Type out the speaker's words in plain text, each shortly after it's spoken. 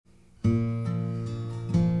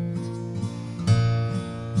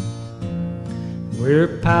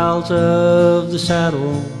We're pals of the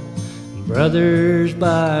saddle, brothers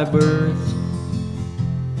by birth.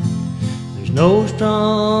 There's no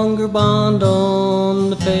stronger bond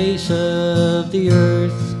on the face of the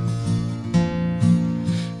earth.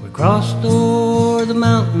 We crossed o'er the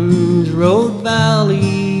mountains, rode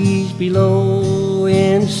valleys below,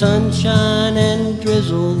 in sunshine and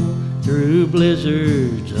drizzle, through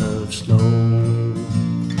blizzards of snow.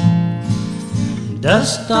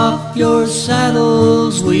 Dust off your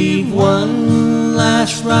saddles, we've one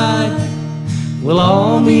last ride. We'll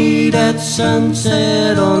all meet at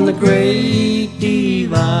sunset on the Great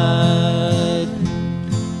Divide.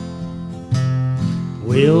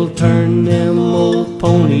 We'll turn them old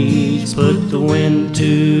ponies, put the wind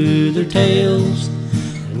to their tails,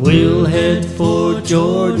 and we'll head for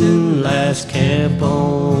Jordan, last camp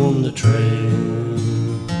on the trail.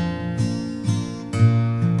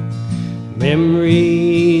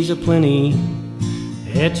 Memories aplenty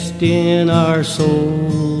etched in our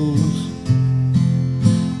souls,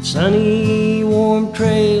 sunny warm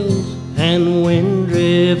trails and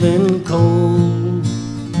wind-driven cold.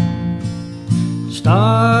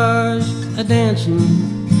 Stars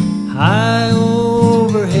a-dancing high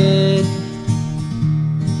overhead,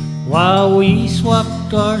 while we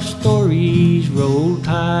swapped our stories, rolled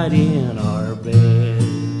tight in our beds.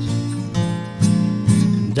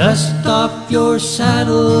 Dust off your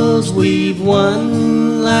saddles, we've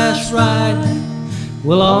one last ride.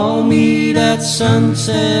 We'll all meet at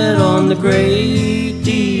sunset on the Great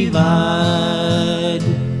Divide.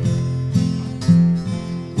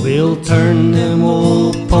 We'll turn them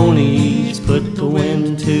old ponies, put the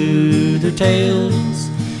wind to their tails,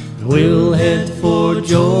 and we'll head for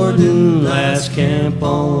Jordan, last camp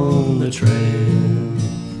on the trail.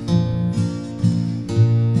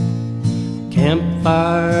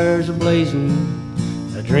 Campfires are blazing,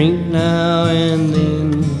 a drink now and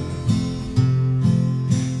then.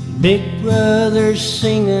 Big brother's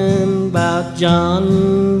singing about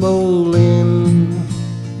John Bolin.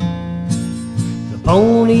 The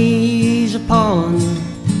ponies are pawing,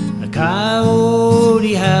 a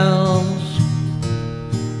coyote howls.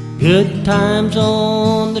 Good times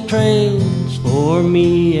on the trails for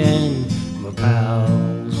me and my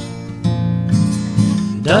pals.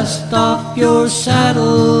 Dust off your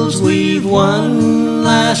saddles, we've one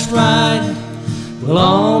last ride. We'll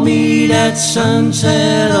all meet at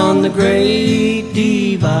sunset on the Great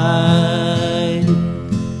Divide.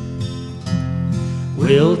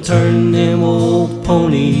 We'll turn them old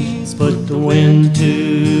ponies, put the wind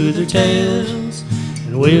to their tails,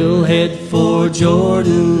 and we'll head for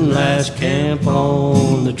Jordan, last camp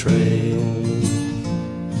on the trail.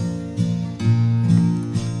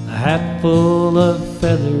 A hat full of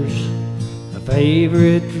feathers, a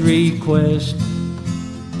favorite request,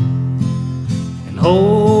 and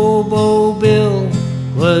Hobo Bill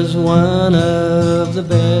was one of the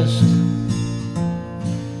best.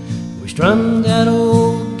 We strummed that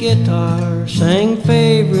old guitar, sang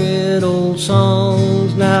favorite old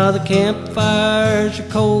songs. Now the campfires are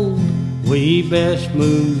cold, we best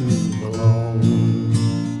move along.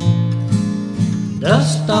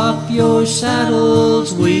 Dust off your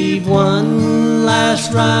saddles, we've one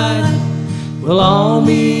last ride. We'll all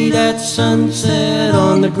meet at sunset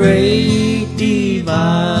on the Great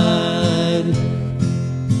Divide.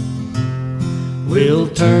 We'll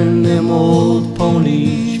turn them old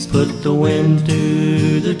ponies, put the wind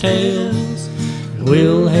to their tails, and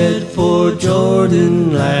we'll head for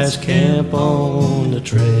Jordan, last camp on the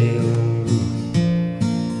trail.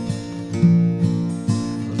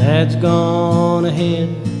 Dad's gone ahead,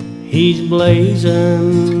 he's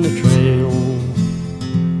blazing the trail.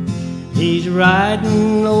 He's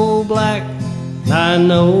riding old black, I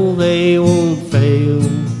know they won't fail.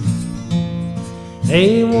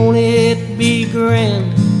 Hey, won't it be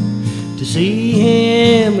grand to see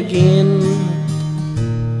him again?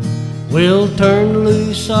 We'll turn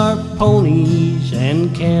loose our ponies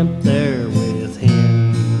and camp there with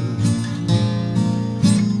him.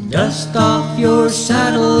 Dust off your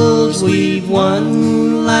saddles, we've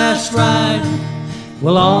one last ride.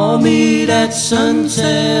 We'll all meet at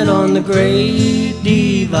sunset on the Great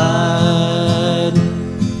Divide.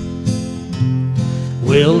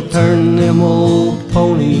 We'll turn them old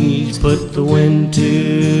ponies, put the wind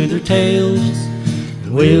to their tails,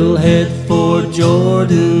 and we'll head for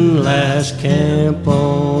Jordan, last camp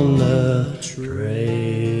on the trail.